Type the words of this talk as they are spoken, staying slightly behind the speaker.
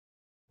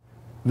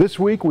This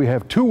week we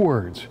have two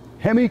words,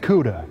 Hemi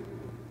Cuda.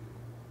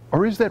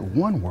 Or is that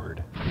one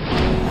word?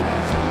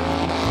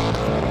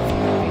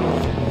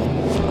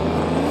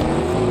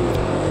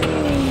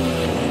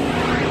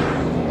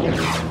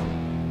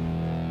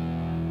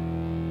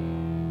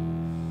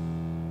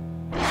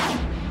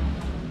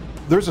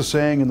 There's a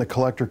saying in the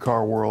collector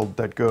car world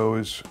that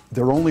goes,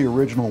 they're only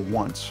original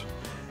once.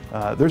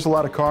 There's a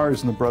lot of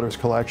cars in the Brothers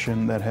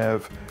collection that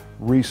have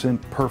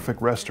recent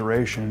perfect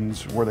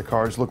restorations where the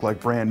cars look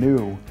like brand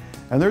new.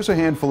 And there's a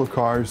handful of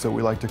cars that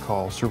we like to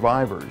call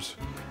survivors.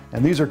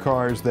 And these are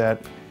cars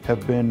that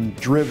have been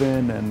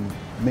driven and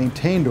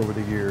maintained over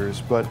the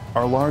years, but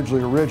are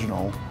largely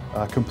original,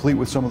 complete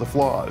with some of the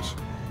flaws.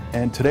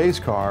 And today's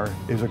car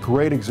is a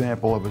great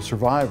example of a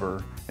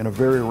survivor in a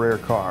very rare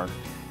car.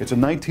 It's a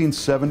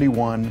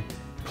 1971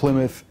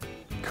 Plymouth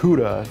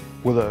Cuda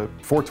with a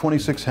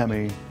 426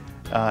 Hemi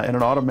and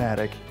an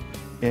automatic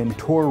in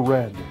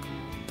Tor-Red.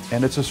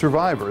 And it's a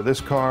survivor.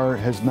 This car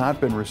has not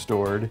been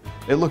restored.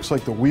 It looks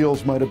like the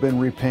wheels might have been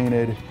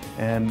repainted,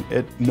 and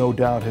it no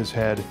doubt has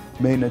had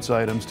maintenance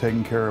items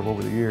taken care of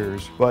over the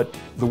years. But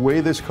the way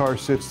this car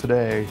sits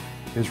today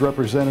is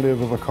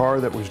representative of a car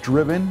that was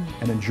driven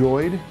and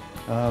enjoyed,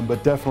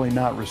 but definitely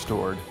not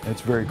restored.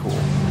 It's very cool.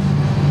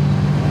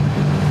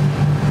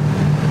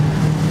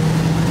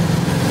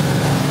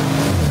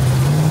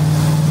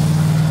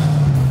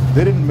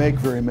 They didn't make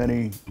very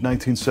many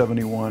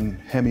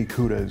 1971 Hemi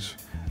Cudas.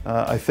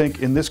 I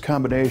think in this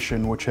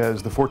combination, which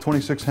has the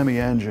 426 Hemi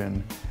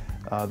engine,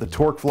 the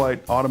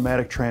TorqueFlite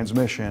automatic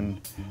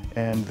transmission,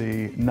 and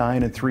the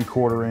 9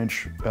 3/4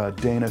 inch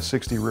Dana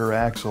 60 rear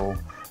axle,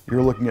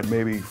 you're looking at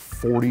maybe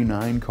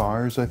 49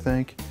 cars, I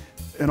think.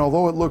 And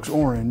although it looks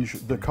orange,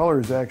 the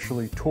color is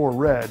actually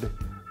Tor-Red,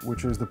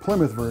 which is the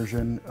Plymouth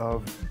version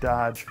of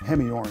Dodge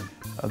Hemi Orange.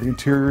 The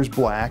interior is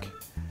black,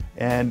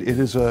 and it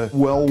is a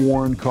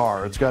well-worn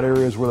car. It's got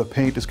areas where the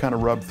paint is kind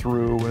of rubbed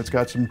through, and it's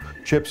got some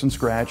chips and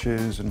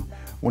scratches, and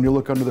when you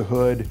look under the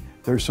hood,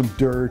 there's some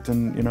dirt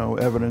and, you know,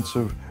 evidence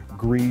of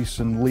grease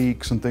and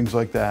leaks and things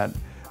like that.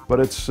 But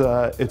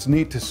it's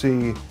neat to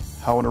see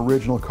how an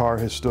original car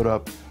has stood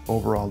up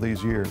over all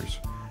these years.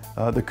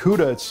 The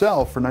Cuda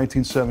itself for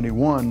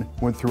 1971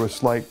 went through a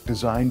slight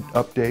design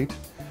update.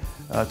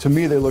 To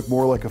me, they look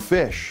more like a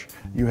fish.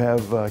 You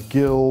have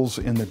gills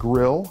in the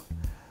grille.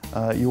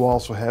 You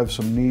also have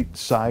some neat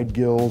side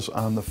gills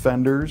on the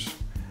fenders,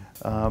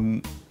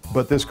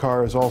 but this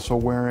car is also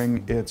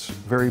wearing its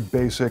very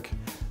basic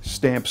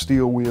stamped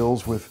steel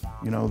wheels with,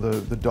 you know,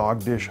 the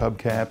dog dish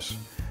hubcaps,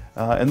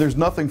 and there's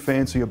nothing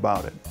fancy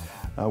about it,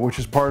 which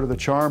is part of the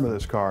charm of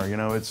this car. You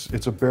know,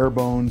 it's a bare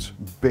bones,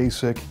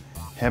 basic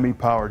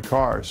Hemi-powered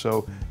car.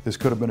 So this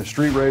could have been a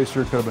street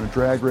racer, could have been a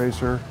drag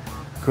racer,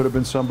 could have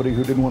been somebody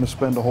who didn't want to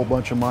spend a whole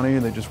bunch of money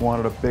and they just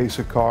wanted a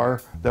basic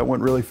car that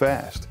went really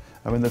fast.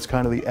 I mean, that's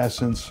kind of the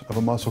essence of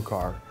a muscle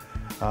car.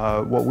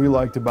 What we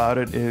liked about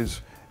it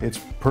is it's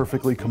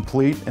perfectly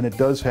complete, and it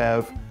does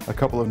have a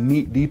couple of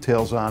neat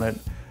details on it,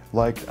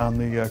 like on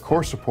the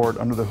core support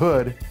under the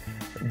hood,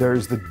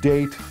 there's the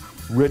date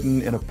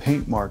written in a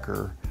paint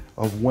marker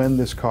of when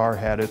this car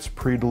had its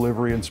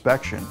pre-delivery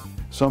inspection.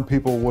 Some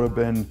people would have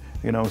been,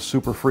 you know,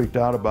 super freaked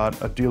out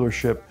about a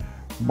dealership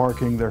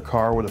marking their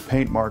car with a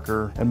paint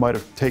marker and might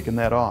have taken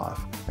that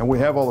off. And we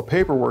have all the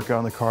paperwork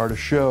on the car to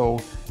show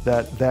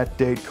that that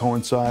date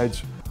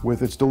coincides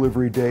with its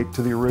delivery date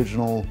to the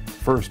original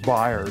first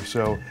buyer.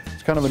 So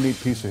it's kind of a neat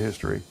piece of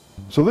history.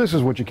 So this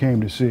is what you came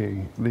to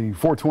see, the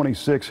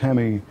 426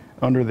 Hemi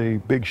under the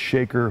big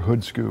shaker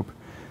hood scoop.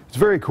 It's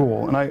very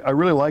cool, and I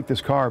really like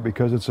this car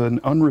because it's an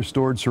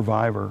unrestored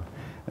survivor,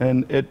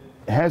 and it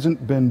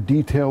hasn't been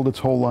detailed its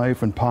whole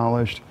life and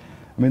polished.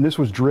 I mean, this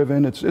was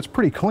driven, it's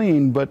pretty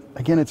clean, but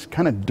again, it's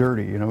kind of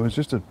dirty, you know, it's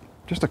just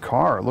a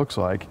car, it looks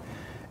like.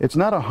 It's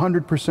not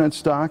 100%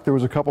 stock. There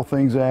was a couple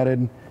things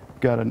added.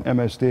 Got an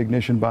MSD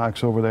ignition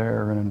box over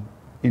there and an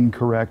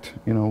incorrect,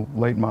 you know,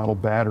 late model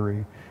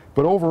battery.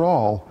 But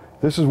overall,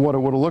 this is what it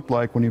would have looked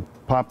like when you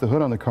popped the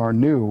hood on the car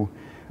new,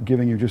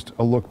 giving you just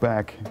a look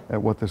back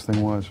at what this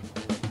thing was.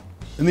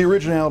 And the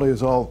originality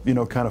is all, you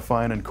know, kind of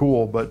fine and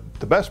cool, but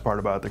the best part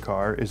about the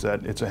car is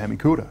that it's a Hemi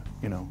Cuda,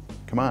 you know,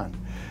 come on.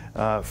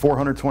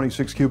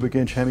 426 cubic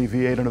inch Hemi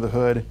V8 under the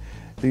hood.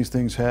 These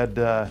things had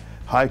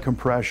high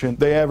compression.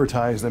 They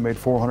advertised they made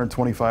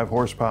 425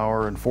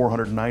 horsepower and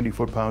 490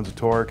 foot-pounds of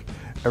torque.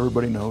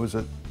 Everybody knows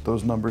that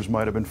those numbers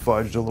might have been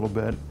fudged a little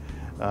bit.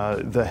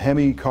 The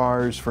Hemi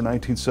cars for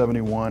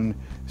 1971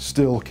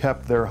 still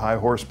kept their high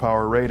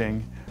horsepower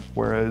rating,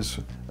 whereas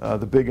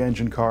the big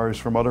engine cars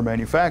from other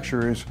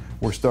manufacturers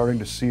were starting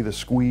to see the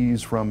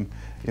squeeze from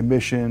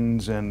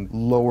emissions and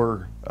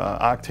lower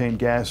octane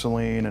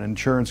gasoline, and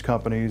insurance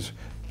companies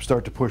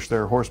start to push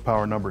their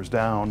horsepower numbers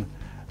down.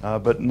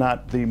 But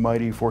not the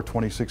mighty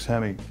 426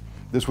 Hemi.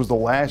 This was the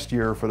last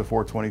year for the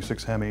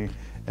 426 Hemi,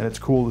 and it's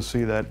cool to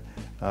see that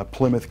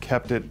Plymouth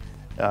kept it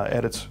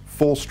at its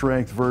full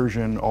strength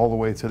version all the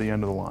way to the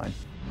end of the line.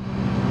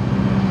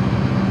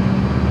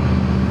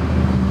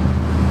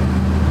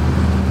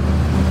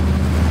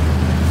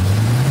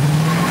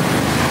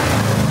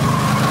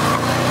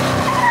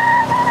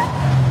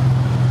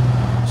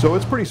 So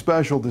it's pretty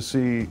special to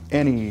see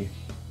any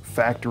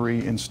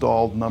factory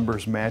installed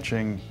numbers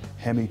matching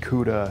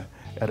HemiCuda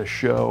at a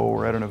show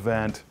or at an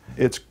event.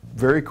 It's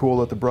very cool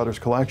that the Brothers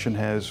Collection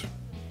has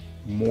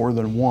more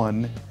than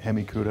one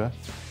HemiCuda.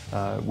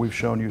 We've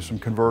shown you some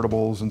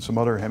convertibles and some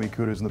other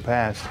HemiCudas in the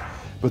past,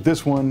 but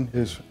this one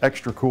is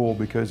extra cool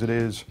because it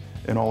is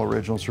an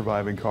all-original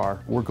surviving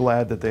car. We're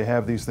glad that they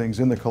have these things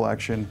in the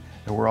collection,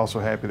 and we're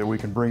also happy that we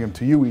can bring them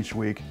to you each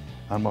week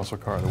on Muscle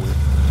Car of the Week.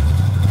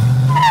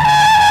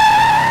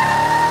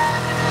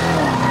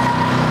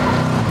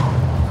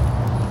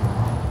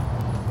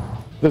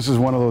 This is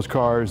one of those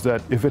cars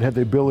that, if it had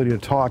the ability to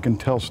talk and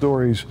tell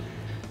stories,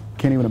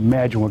 can't even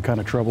imagine what kind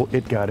of trouble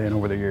it got in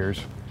over the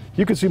years.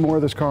 You can see more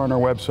of this car on our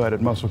website at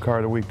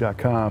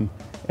musclecaroftheweek.com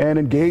and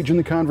engage in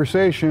the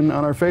conversation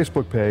on our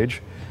Facebook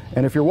page.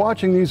 And if you're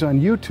watching these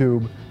on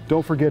YouTube,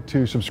 don't forget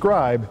to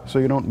subscribe so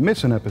you don't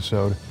miss an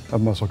episode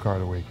of Muscle Car of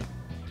the Week.